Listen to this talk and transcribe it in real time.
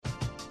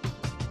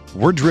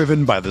We're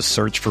driven by the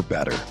search for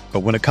better. But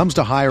when it comes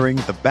to hiring,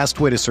 the best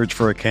way to search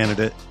for a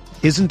candidate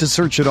isn't to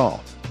search at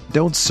all.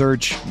 Don't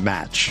search,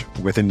 match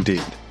with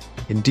Indeed.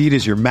 Indeed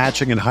is your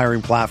matching and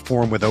hiring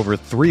platform with over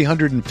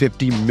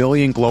 350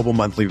 million global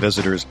monthly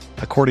visitors,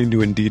 according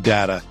to Indeed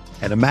data,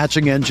 and a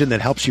matching engine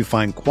that helps you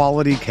find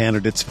quality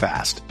candidates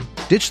fast.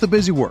 Ditch the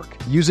busy work.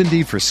 Use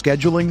Indeed for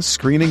scheduling,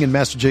 screening, and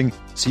messaging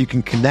so you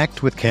can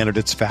connect with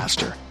candidates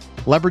faster.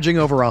 Leveraging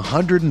over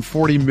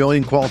 140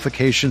 million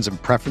qualifications and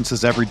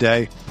preferences every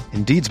day,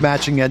 Indeed's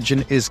matching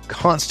engine is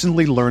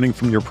constantly learning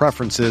from your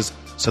preferences,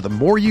 so the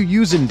more you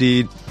use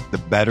Indeed, the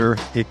better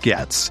it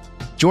gets.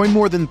 Join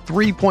more than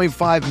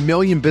 3.5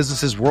 million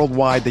businesses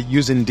worldwide that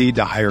use Indeed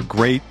to hire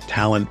great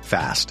talent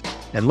fast.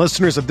 And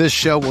listeners of this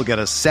show will get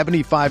a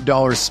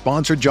 $75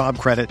 sponsored job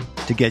credit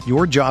to get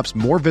your jobs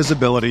more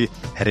visibility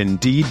at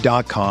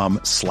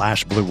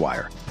Indeed.com/Blue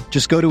Wire.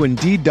 Just go to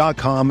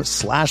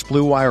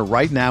Indeed.com/Blue Wire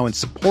right now and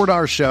support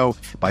our show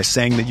by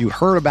saying that you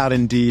heard about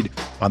Indeed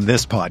on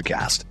this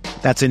podcast.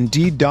 That's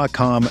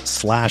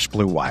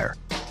Indeed.com/Blue Wire.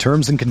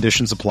 Terms and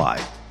conditions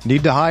apply.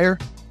 Need to hire?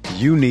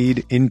 You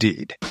need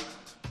Indeed.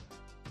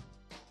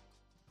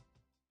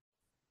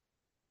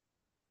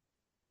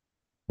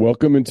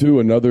 Welcome into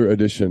another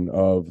edition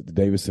of the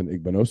Davison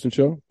Igbinosun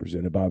Show,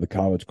 presented by the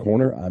College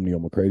Corner. I'm Neil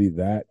McCready.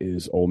 That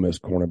is Ole Miss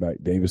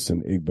cornerback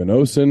Davison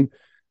Igbinosun.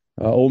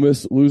 Ole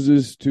Miss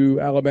loses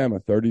to Alabama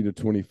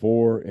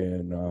 30-24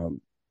 in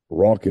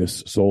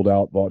raucous,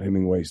 sold-out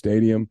Vaught-Hemingway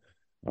Stadium.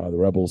 The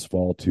Rebels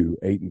fall to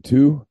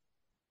 8-2.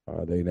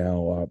 They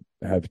now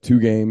have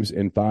 2 games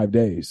in 5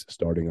 days,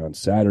 starting on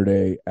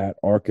Saturday at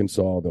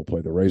Arkansas. They'll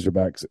play the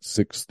Razorbacks at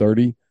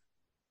 6:30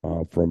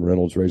 from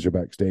Reynolds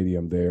Razorback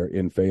Stadium there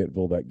in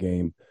Fayetteville. That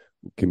game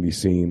can be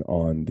seen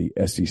on the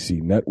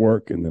SEC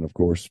Network. And then, of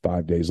course,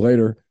 5 days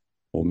later,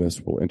 Ole Miss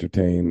will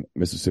entertain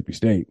Mississippi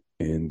State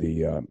in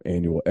the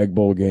annual Egg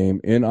Bowl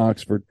game in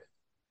Oxford.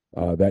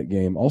 That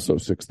game also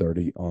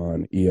 6:30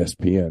 on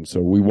ESPN.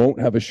 So we won't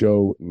have a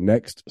show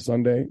next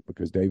Sunday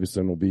because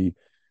Davison will be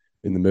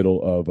in the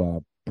middle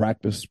of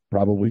practice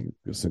probably,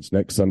 since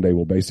next Sunday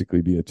will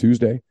basically be a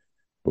Tuesday.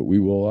 But we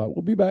will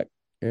we'll be back,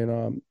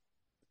 and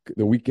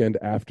the weekend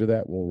after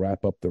that we'll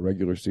wrap up the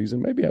regular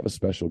season. Maybe have a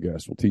special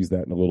guest. We'll tease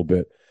that in a little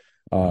bit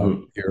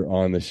here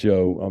on the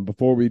show.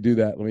 Before we do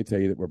that, let me tell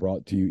you that we're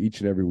brought to you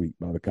each and every week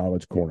by the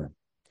College Corner.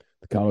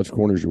 The College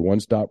Corner is your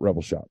one-stop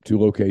Rebel shop. 2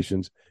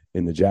 locations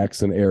in the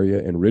Jackson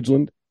area in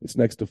Ridgeland. It's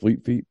next to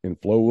Fleet Feet. In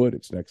Flowood,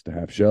 it's next to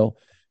Half Shell.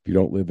 If you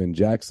don't live in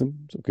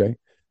Jackson, it's okay.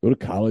 Go to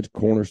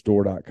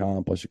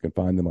collegecornerstore.com. Plus, you can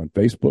find them on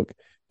Facebook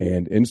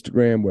and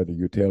Instagram, whether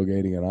you're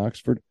tailgating in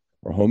Oxford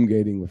or home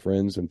gating with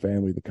friends and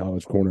family. The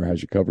College Corner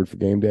has you covered for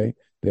game day.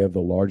 They have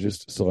the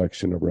largest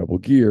selection of Rebel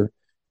gear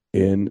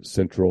in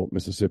central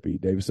Mississippi.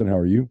 Davison, how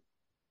are you?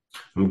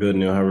 I'm good,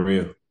 Neil. How are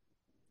you?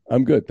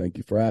 I'm good. Thank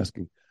you for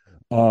asking.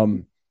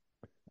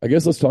 I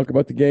guess let's talk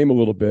about the game a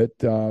little bit.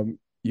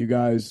 You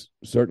guys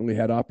certainly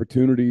had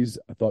opportunities.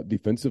 I thought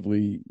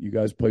defensively you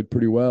guys played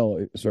pretty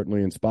well,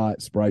 certainly in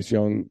spots. Bryce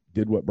Young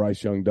did what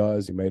Bryce Young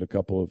does. He made a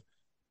couple of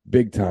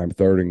big-time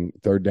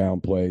third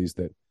down plays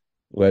that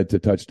led to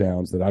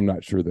touchdowns that I'm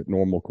not sure that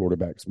normal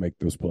quarterbacks make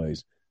those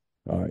plays.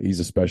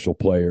 He's a special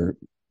player.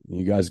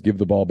 You guys give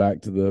the ball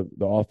back to the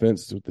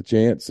offense with the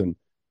chance, and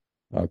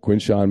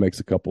Quinshawn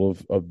makes a couple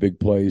of big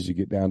plays. You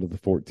get down to the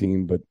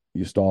 14, but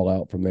you stall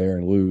out from there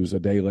and lose. A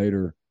day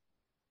later,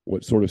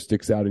 what sort of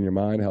sticks out in your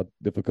mind? How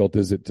difficult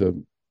is it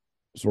to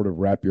sort of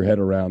wrap your head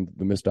around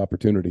the missed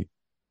opportunity?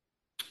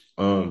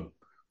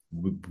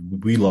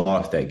 We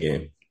lost that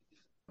game.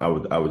 I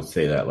would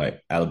say that,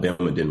 like,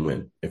 Alabama didn't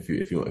win. If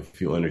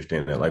you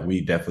understand that, like,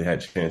 we definitely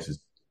had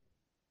chances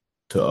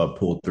to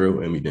pull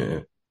through, and we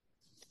didn't.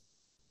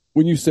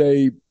 When you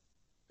say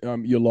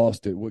you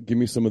lost it, give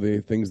me some of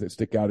the things that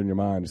stick out in your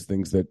mind as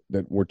things that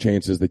were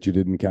chances that you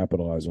didn't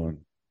capitalize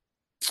on.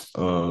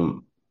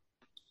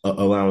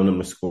 Allowing them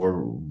to score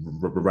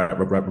right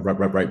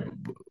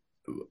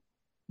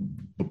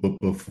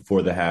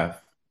before the half,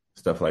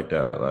 stuff like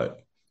that. Like,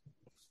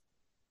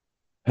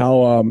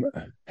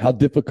 how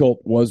difficult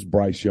was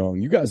Bryce Young?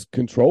 You guys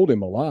controlled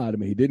him a lot. I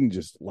mean, he didn't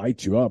just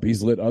light you up.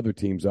 He's lit other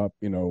teams up,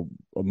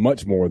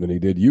 much more than he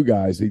did you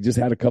guys. He just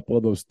had a couple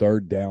of those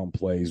third down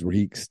plays where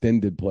he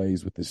extended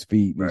plays with his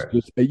feet. Right.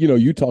 He's just,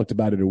 you talked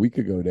about it a week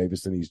ago,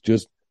 Davis, and he's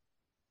just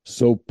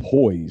so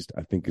poised,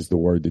 I think is the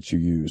word that you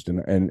used.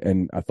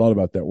 And I thought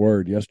about that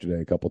word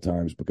yesterday a couple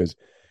times because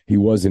he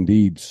was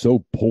indeed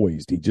so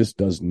poised. He just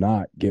does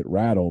not get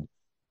rattled.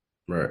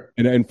 Right.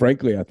 And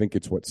frankly, I think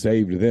it's what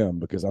saved them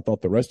because I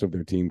thought the rest of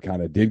their team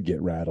kind of did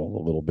get rattled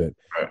a little bit.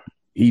 Right.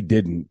 He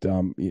didn't.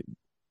 Do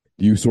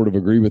you sort of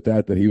agree with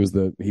that he was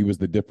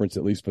the difference,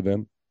 at least for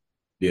them?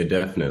 Yeah,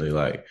 definitely.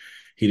 Like,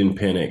 he didn't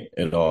panic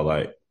at all.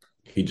 Like,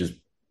 he just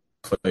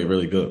played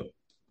really good.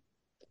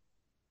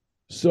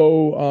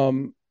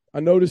 So, I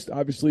noticed,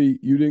 obviously,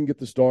 you didn't get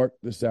the start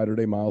this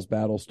Saturday. Miles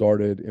Battle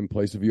started in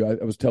place of you. I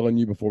was telling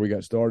you before we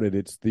got started,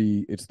 it's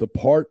the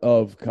part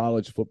of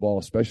college football,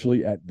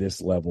 especially at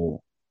this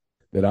level,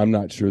 that I'm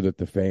not sure that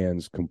the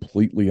fans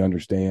completely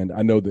understand.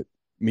 I know that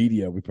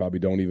media, we probably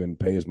don't even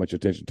pay as much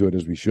attention to it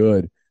as we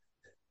should.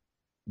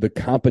 The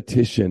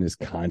competition is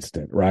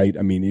constant, right?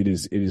 I mean, it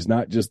is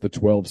not just the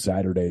 12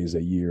 Saturdays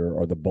a year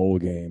or the bowl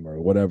game or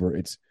whatever.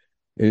 It's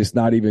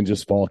not even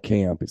just fall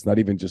camp. It's not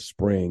even just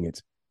spring.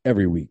 It's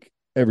every week,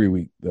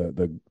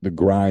 the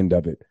grind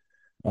of it.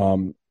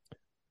 I'm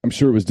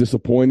sure it was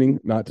disappointing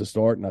not to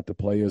start, not to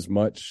play as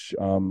much.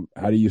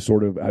 How did you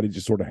sort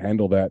of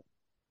handle that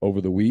over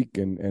the week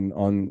and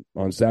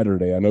on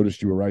Saturday? I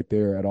noticed you were right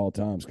there at all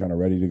times, kind of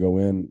ready to go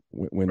in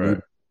when right.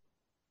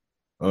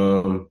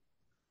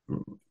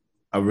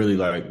 I really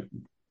like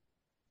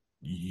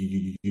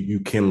you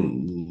can't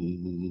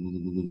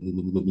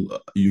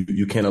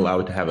allow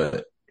it to have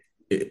an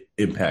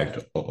impact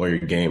on your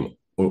game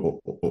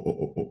or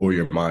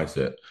your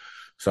mindset.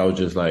 So I was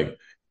just like,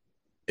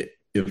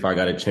 if I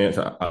got a chance,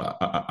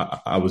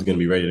 I was going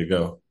to be ready to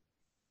go.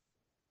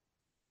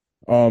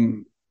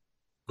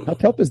 How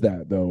tough is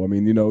that, though? I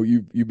mean,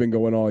 you've been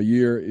going all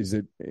year. Is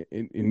it,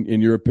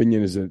 in your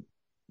opinion, is it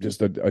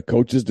just a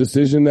coach's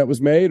decision that was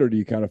made, or do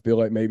you kind of feel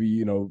like maybe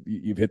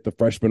you've hit the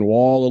freshman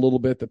wall a little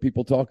bit that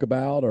people talk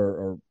about,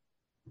 or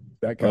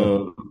that kind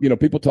of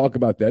people talk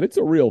about that? It's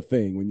a real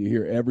thing when you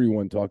hear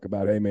everyone talk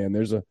about, hey man,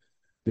 there's a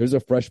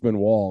freshman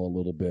wall a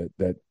little bit.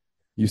 That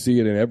you see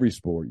it in every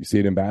sport. You see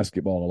it in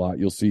basketball a lot.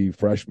 You'll see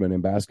freshmen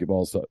in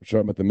basketball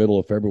starting at the middle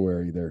of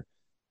February.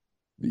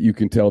 You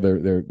can tell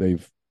they're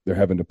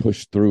having to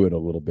push through it a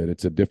little bit.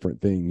 It's a different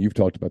thing. You've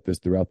talked about this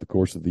throughout the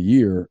course of the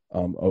year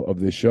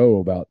of this show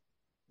about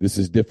this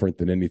is different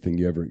than anything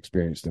you ever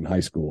experienced in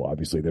high school.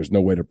 Obviously, there's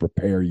no way to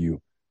prepare you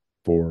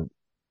for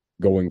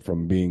going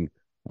from being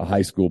a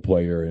high school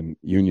player in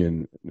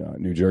Union,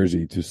 New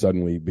Jersey, to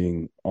suddenly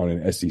being on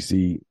an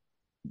SEC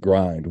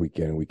grind week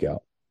in and week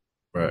out.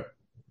 Right.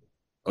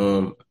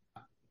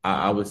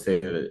 I would say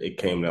that it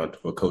came down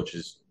to a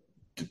coach's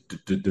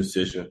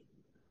decision,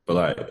 but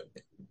like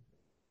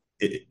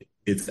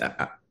it's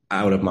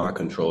out of my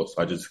control.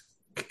 So I just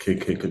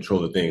can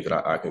control the things that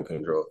I can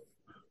control.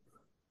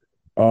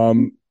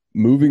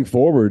 Moving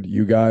forward,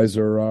 you guys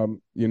are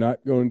you're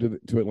not going to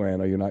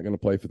Atlanta. You're not going to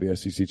play for the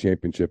SEC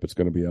championship. It's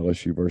going to be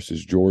LSU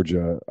versus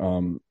Georgia.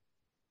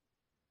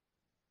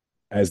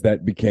 As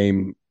that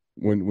became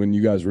when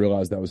you guys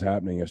realized that was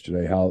happening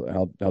yesterday,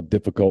 how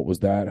difficult was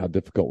that? How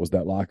difficult was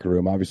that locker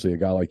room? Obviously, a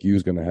guy like you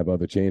is going to have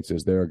other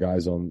chances. There are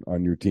guys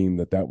on your team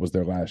that was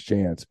their last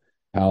chance.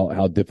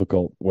 How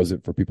difficult was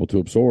it for people to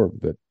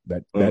absorb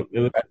that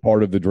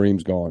part of the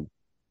dream's gone?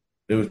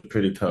 It was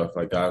pretty tough.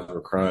 Like, guys were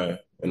crying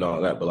and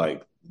all that, but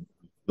like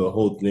the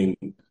whole thing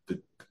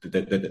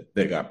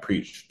that got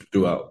preached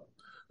throughout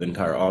the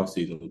entire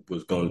offseason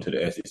was going to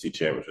the SEC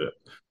championship.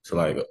 So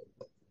like,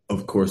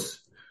 of course,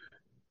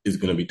 it's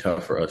going to be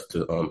tough for us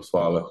to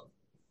swallow.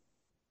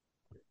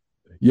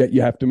 Yet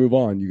you have to move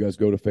on. You guys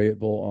go to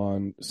Fayetteville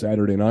on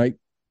Saturday night.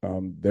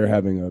 They're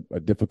having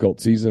a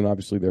difficult season.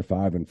 Obviously, they're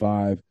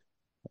 5-5.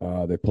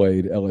 They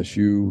played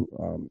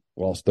LSU,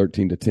 lost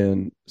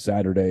 13-10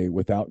 Saturday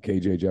without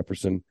KJ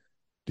Jefferson.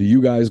 Do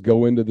you guys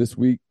go into this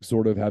week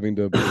sort of having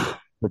to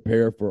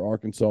prepare for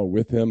Arkansas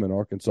with him and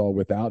Arkansas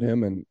without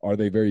him? And are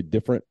they very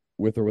different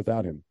with or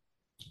without him?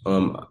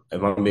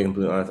 If I'm being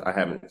completely honest, I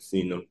haven't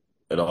seen them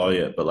at all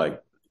yet, but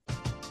like,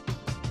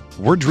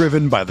 we're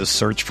driven by the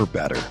search for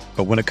better.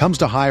 But when it comes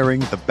to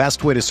hiring, the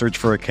best way to search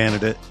for a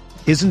candidate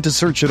isn't to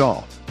search at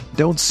all.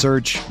 Don't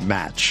search,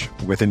 match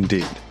with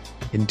Indeed.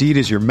 Indeed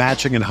is your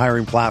matching and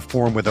hiring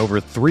platform with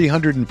over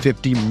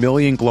 350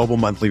 million global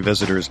monthly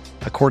visitors,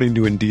 according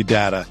to Indeed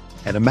data,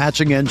 and a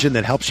matching engine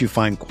that helps you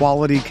find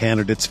quality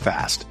candidates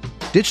fast.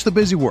 Ditch the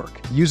busy work.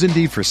 Use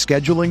Indeed for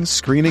scheduling,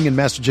 screening, and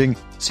messaging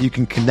so you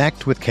can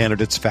connect with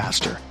candidates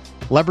faster.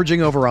 Leveraging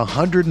over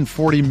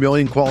 140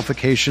 million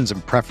qualifications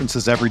and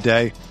preferences every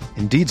day,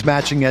 Indeed's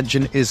matching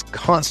engine is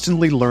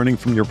constantly learning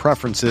from your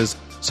preferences,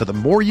 so the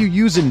more you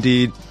use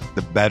Indeed,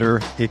 the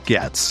better it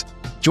gets.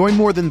 Join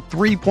more than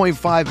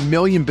 3.5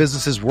 million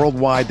businesses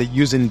worldwide that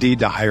use Indeed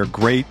to hire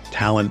great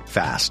talent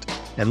fast.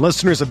 And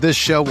listeners of this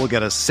show will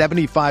get a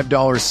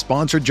 $75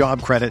 sponsored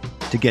job credit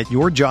to get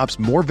your jobs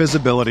more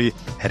visibility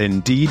at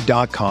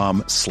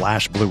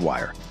Indeed.com/Blue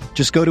Wire.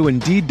 Just go to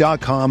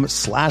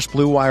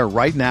Indeed.com/Blue Wire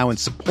right now and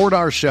support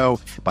our show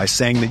by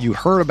saying that you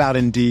heard about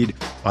Indeed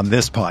on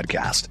this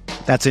podcast.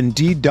 That's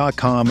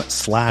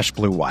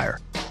Indeed.com/Blue Wire.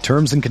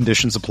 Terms and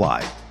conditions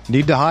apply.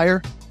 Need to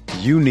hire?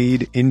 You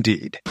need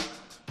Indeed.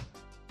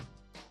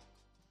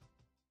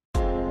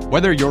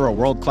 Whether you're a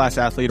world-class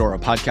athlete or a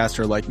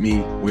podcaster like me,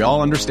 we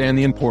all understand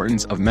the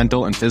importance of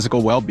mental and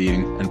physical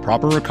well-being and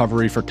proper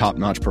recovery for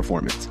top-notch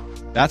performance.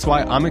 That's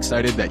why I'm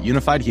excited that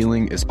Unified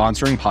Healing is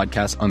sponsoring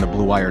podcasts on the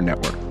Blue Wire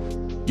Network.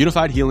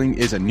 Unified Healing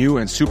is a new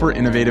and super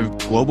innovative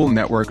global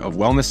network of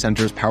wellness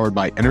centers powered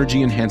by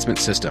Energy Enhancement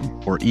System,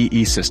 or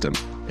EE System.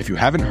 If you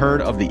haven't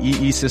heard of the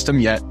EE System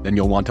yet, then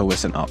you'll want to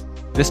listen up.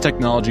 This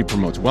technology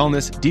promotes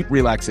wellness, deep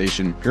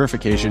relaxation,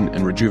 purification,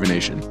 and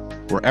rejuvenation.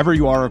 Wherever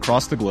you are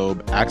across the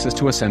globe, access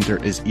to a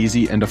center is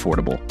easy and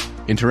affordable.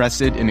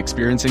 Interested in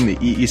experiencing the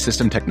EE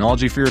System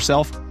technology for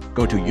yourself?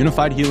 Go to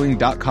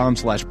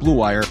unifiedhealing.com/Blue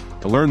Wire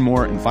to learn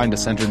more and find a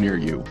center near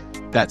you.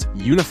 That's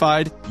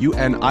unified,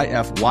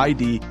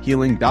 UNIFYD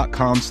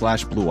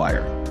healing.com/Blue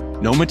Wire.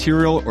 No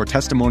material or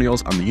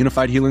testimonials on the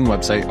Unified Healing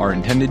website are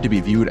intended to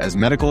be viewed as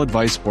medical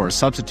advice or a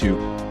substitute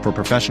for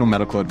professional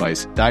medical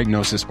advice,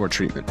 diagnosis, or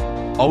treatment.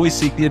 Always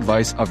seek the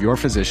advice of your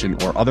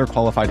physician or other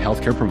qualified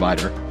healthcare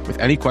provider with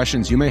any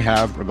questions you may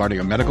have regarding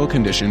a medical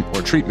condition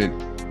or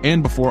treatment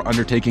and before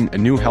undertaking a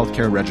new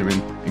healthcare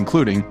regimen,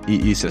 including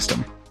EE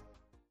system.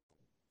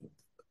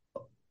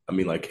 I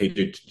mean, like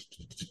KJ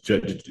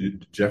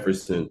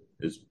Jefferson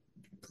is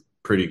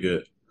pretty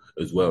good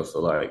as well.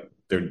 So like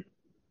they're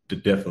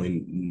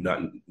definitely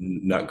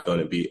not going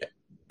to be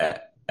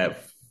at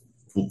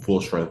full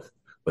strength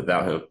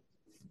without him.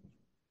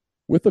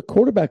 With a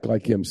quarterback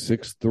like him,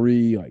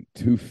 6'3", like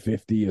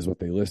 250 is what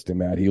they list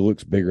him at. He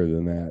looks bigger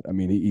than that. I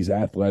mean, he's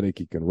athletic.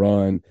 He can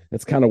run.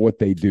 That's kind of what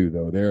they do,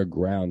 though. They're a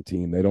ground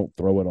team. They don't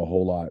throw it a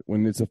whole lot.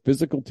 When it's a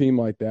physical team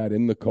like that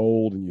in the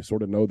cold and you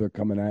sort of know they're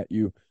coming at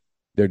you,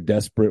 they're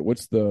desperate.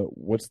 What's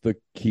the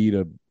key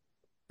to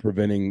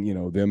preventing,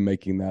 them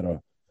making that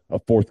a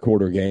fourth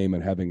quarter game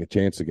and having a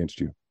chance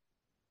against you?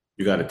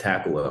 You got to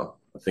tackle well.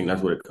 I think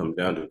that's what it comes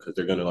down to, because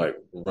they're going to like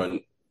run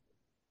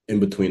in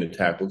between the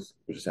tackles.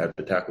 You just have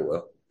to tackle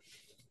well.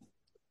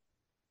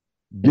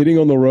 Getting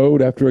on the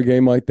road after a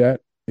game like that,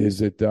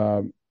 is it?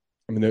 The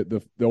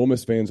Ole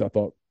Miss fans, I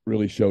thought,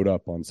 really showed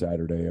up on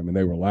Saturday. I mean,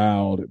 they were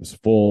loud. It was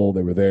full.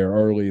 They were there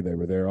early. They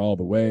were there all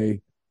the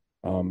way.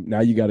 Now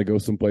you got to go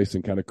someplace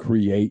and kind of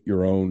create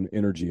your own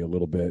energy a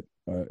little bit.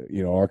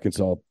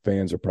 Arkansas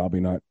fans are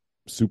probably not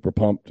super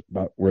pumped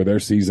about where their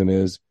season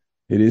is.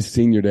 It is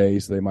senior day,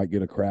 so they might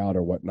get a crowd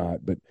or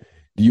whatnot. But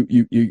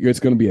it's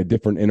going to be a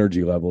different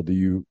energy level. Do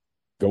you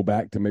go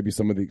back to maybe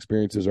some of the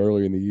experiences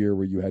earlier in the year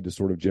where you had to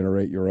sort of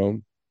generate your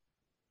own?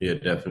 Yeah,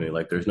 definitely.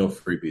 Like, there's no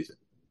freebies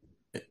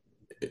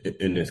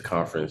in this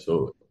conference.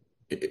 So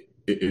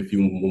if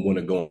you want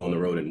to go on the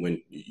road and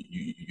win,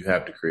 you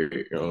have to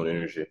create your own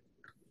energy.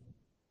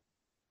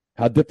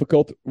 How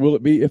difficult will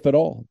it be, if at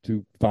all,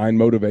 to find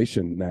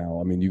motivation now?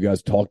 I mean, you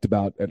guys talked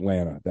about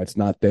Atlanta. That's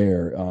not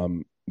there.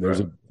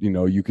 There's right.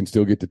 You can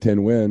still get to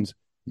 10 wins.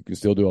 You can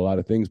still do a lot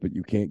of things, but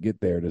you can't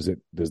get there. Does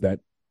that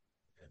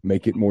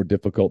make it more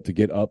difficult to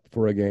get up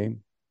for a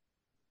game?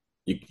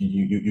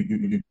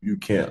 You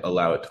can't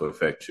allow it to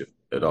affect you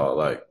at all.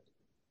 Like,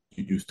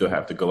 you still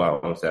have to go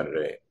out on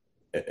Saturday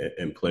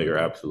and play your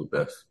absolute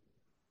best.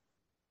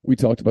 We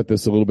talked about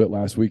this a little bit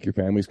last week. Your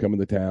family's coming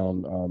to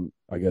town.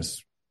 I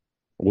guess,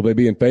 will they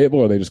be in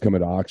Fayetteville, or are they just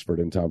coming to Oxford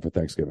in time for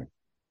Thanksgiving?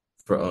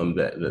 For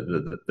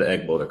the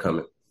Egg Bowl, they're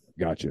coming.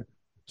 Gotcha.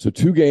 So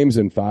 2 games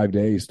in 5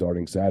 days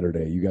starting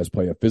Saturday. You guys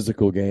play a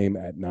physical game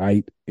at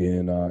night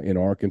in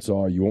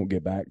Arkansas. You won't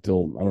get back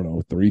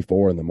till, 3,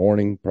 4 in the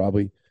morning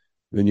probably.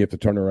 Then you have to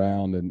turn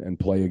around and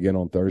play again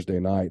on Thursday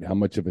night. How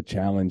much of a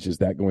challenge is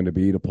that going to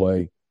be to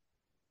play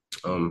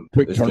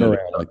quick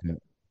turnaround like that?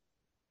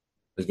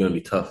 It's going to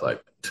be tough.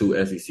 Like,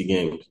 2 SEC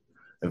games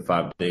in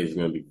 5 days is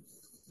going to be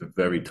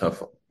very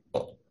tough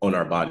on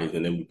our bodies.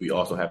 And then we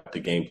also have to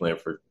game plan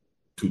for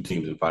 2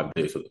 teams in 5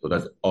 days. So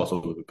that's also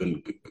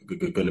going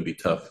to be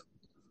tough.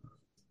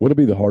 What'll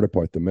be the harder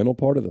part, the mental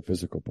part or the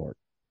physical part?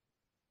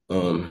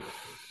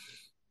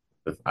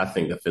 I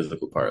think the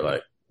physical part.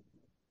 Like,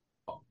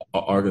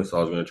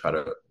 Arkansas is going to try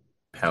to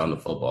pound the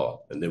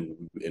football, and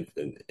then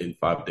in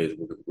 5 days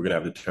we're going to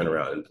have to turn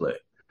around and play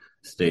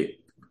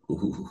State,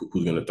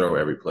 who's going to throw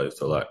every play.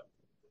 So like,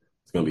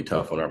 it's going to be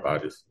tough on our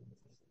bodies.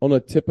 On a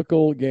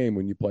typical game,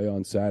 when you play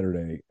on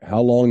Saturday,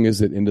 how long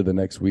is it into the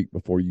next week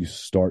before you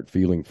start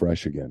feeling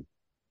fresh again?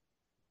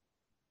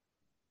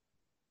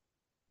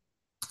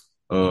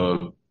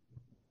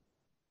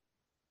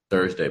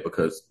 Thursday,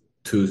 because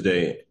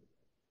Tuesday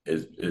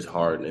is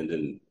hard, and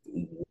then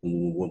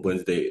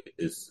Wednesday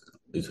is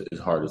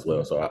hard as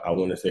well. So I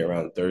want to say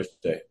around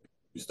Thursday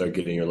you start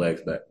getting your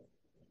legs back.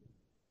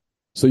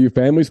 So your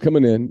family's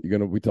coming in.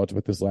 We talked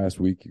about this last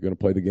week. You're gonna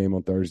play the game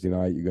on Thursday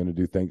night. You're gonna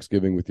do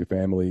Thanksgiving with your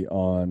family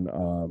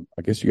on.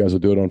 I guess you guys will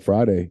do it on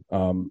Friday,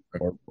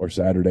 or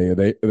Saturday. Are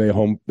they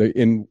home? They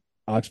in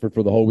Oxford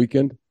for the whole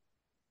weekend?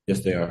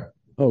 Yes, they are.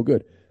 Oh,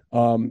 good.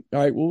 All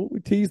right. Well,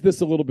 we teased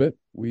this a little bit.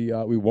 We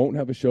won't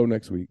have a show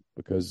next week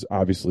because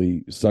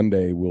obviously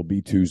Sunday will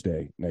be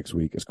Tuesday next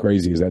week. As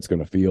crazy as that's going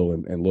to feel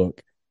and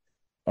look.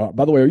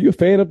 By the way, are you a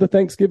fan of the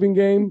Thanksgiving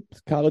game,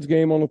 college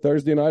game on a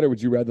Thursday night, or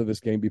would you rather this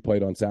game be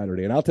played on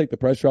Saturday? And I'll take the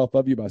pressure off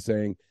of you by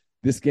saying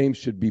this game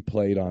should be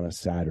played on a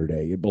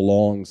Saturday. It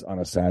belongs on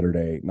a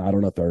Saturday, not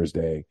on a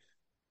Thursday.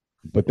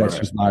 But that's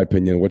just my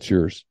opinion. What's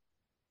yours?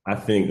 I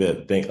think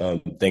that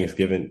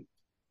Thanksgiving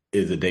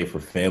is a day for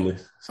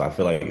families, so I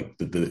feel like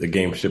the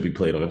game should be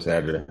played on a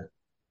Saturday.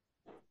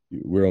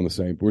 We're on the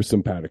same. We're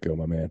simpatico,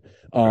 my man.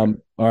 All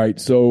right,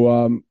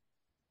 so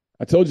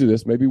I told you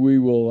this. Maybe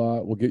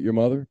we'll get your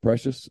mother,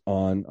 Precious,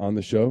 on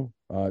the show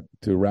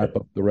to wrap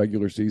up the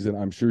regular season.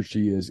 I'm sure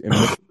she is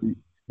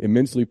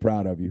immensely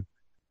proud of you.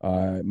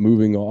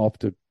 Moving off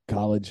to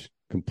college,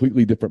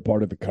 completely different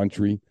part of the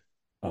country.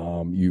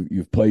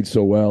 You've played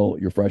so well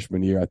your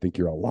freshman year. I think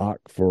you're a lock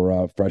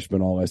for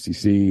freshman All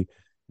SEC.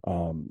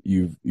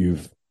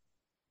 You've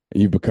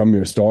and you've become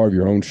a star of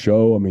your own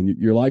show. I mean,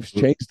 your life's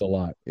changed a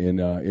lot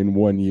in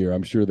 1 year.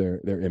 I'm sure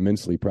they're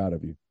immensely proud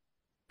of you.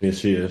 Yes,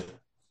 she is.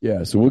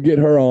 Yeah, so we'll get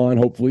her on.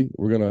 Hopefully,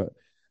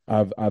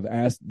 I've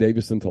asked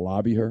Davison to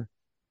lobby her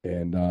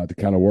and to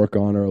kind of work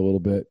on her a little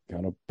bit,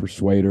 kind of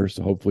persuade her.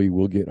 So hopefully,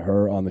 we'll get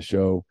her on the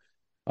show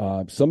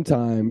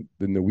sometime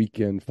in the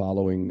weekend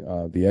following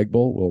the Egg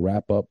Bowl. We'll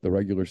wrap up the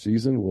regular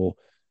season. We'll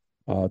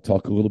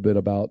talk a little bit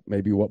about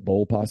maybe what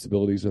bowl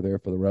possibilities are there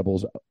for the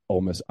Rebels.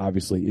 Ole Miss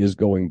obviously is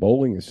going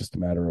bowling. It's just a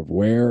matter of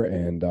where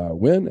and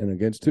when and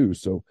against who.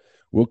 So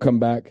we'll come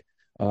back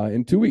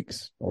in 2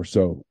 weeks or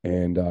so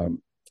and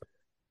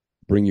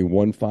bring you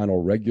one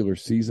final regular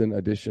season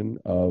edition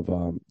of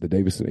the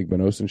Davison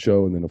Igbinosun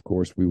Show. And then, of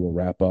course, we will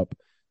wrap up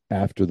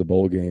after the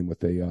bowl game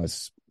with a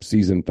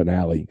season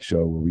finale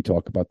show where we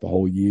talk about the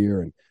whole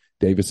year and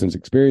Davison's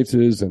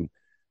experiences and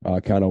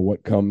kind of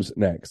what comes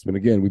next. But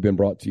again, we've been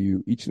brought to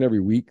you each and every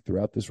week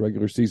throughout this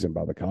regular season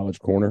by the College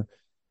Corner,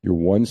 your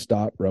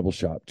one-stop Rebel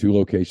shop, 2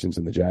 locations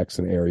in the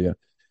Jackson area.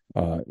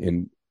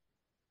 There's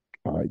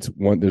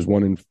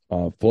one in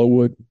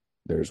Flowood,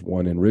 there's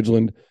one in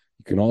Ridgeland.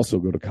 You can also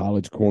go to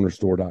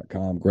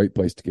collegecornerstore.com. Great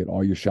place to get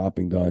all your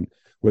shopping done,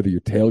 whether you're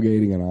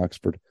tailgating in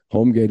Oxford,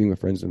 home gating with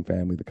friends and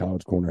family. The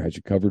College Corner has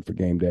you covered for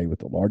game day with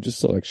the largest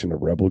selection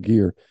of Rebel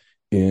gear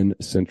in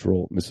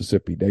Central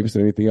Mississippi.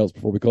 Davison, anything else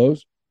before we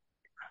close?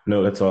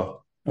 No, that's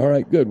all. All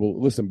right, good. Well,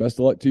 listen, best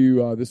of luck to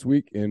you this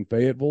week in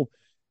Fayetteville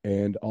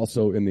and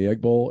also in the Egg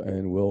Bowl.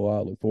 And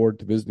we'll look forward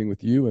to visiting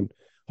with you and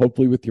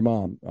hopefully with your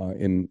mom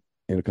in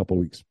a couple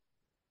of weeks.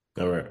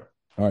 All right.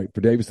 All right.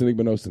 For Davison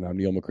Igbinosun, I'm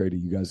Neil McCready.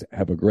 You guys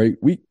have a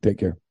great week. Take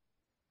care.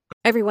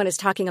 Everyone is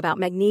talking about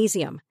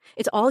magnesium.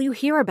 It's all you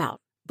hear about.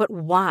 But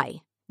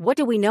why? What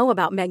do we know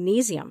about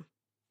magnesium?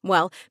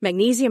 Well,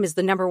 magnesium is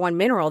the #1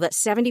 mineral that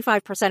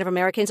 75% of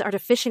Americans are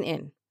deficient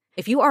in.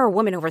 If you are a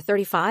woman over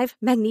 35,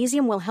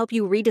 magnesium will help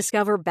you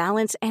rediscover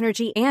balance,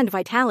 energy, and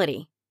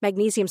vitality.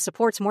 Magnesium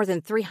supports more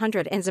than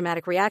 300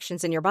 enzymatic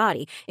reactions in your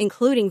body,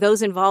 including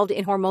those involved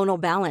in hormonal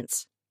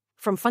balance.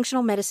 From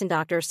functional medicine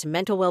doctors to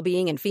mental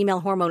well-being and female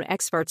hormone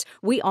experts,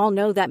 we all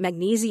know that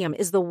magnesium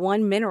is the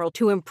one mineral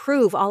to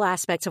improve all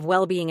aspects of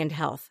well-being and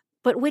health.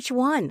 But which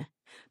one?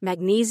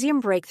 Magnesium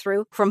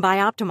Breakthrough from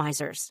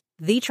Bioptimizers,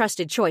 the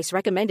trusted choice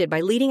recommended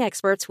by leading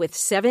experts with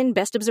 7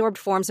 best-absorbed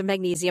forms of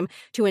magnesium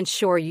to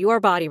ensure your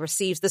body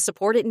receives the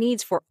support it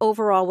needs for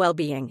overall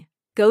well-being.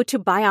 Go to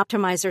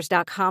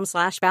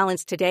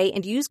bioptimizers.com/balance today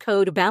and use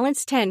code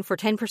BALANCE10 for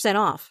 10%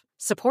 off.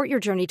 Support your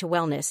journey to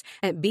wellness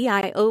at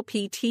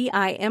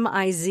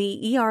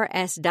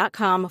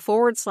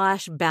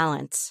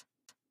bioptimizers.com/balance.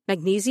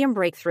 Magnesium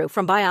Breakthrough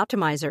from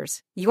Bioptimizers,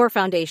 your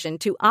foundation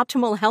to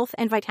optimal health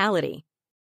and vitality.